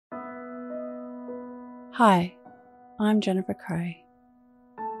Hi, I'm Jennifer Cray.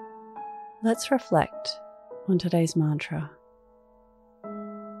 Let's reflect on today's mantra.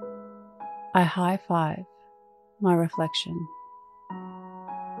 I high five my reflection.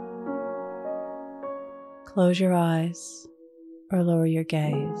 Close your eyes or lower your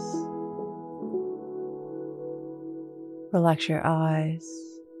gaze. Relax your eyes.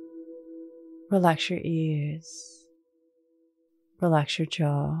 Relax your ears. Relax your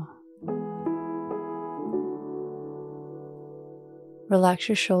jaw. Relax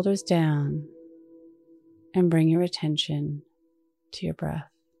your shoulders down and bring your attention to your breath.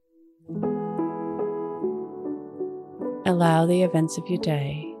 Allow the events of your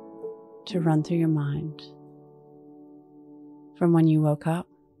day to run through your mind from when you woke up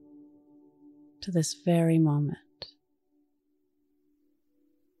to this very moment.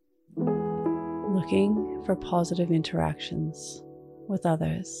 Looking for positive interactions with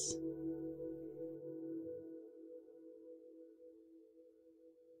others.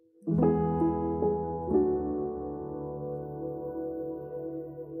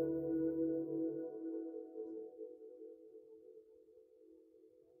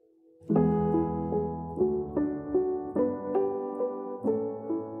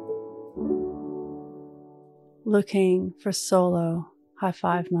 Looking for solo high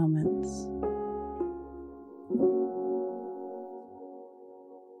five moments.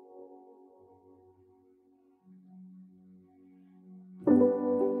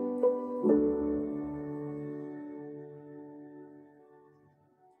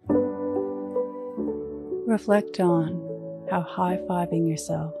 Reflect on how high-fiving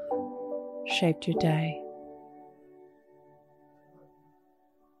yourself shaped your day.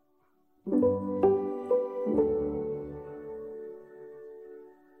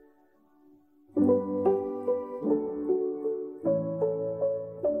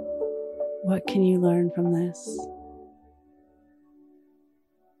 What can you learn from this?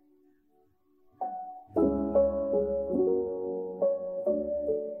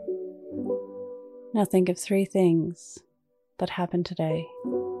 Now think of 3 things that happened today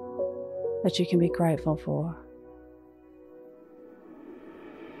that you can be grateful for.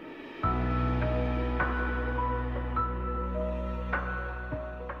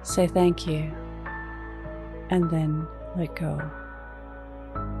 Say thank you, and then let go.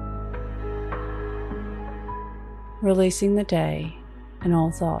 Releasing the day and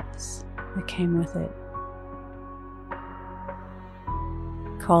all thoughts that came with it.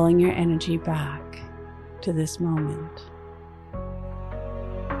 Calling your energy back to this moment.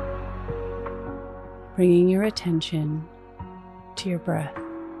 Bringing your attention to your breath.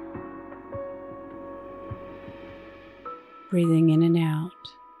 Breathing in and out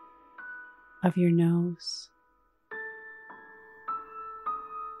of your nose.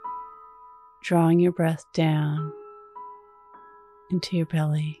 Drawing your breath down into your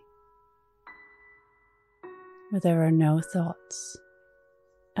belly, where there are no thoughts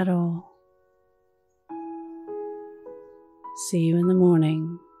at all. See you in the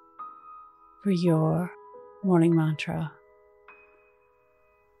morning for your morning mantra.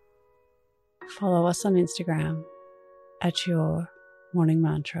 Follow us on Instagram at Your Morning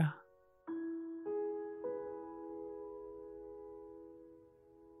Mantra.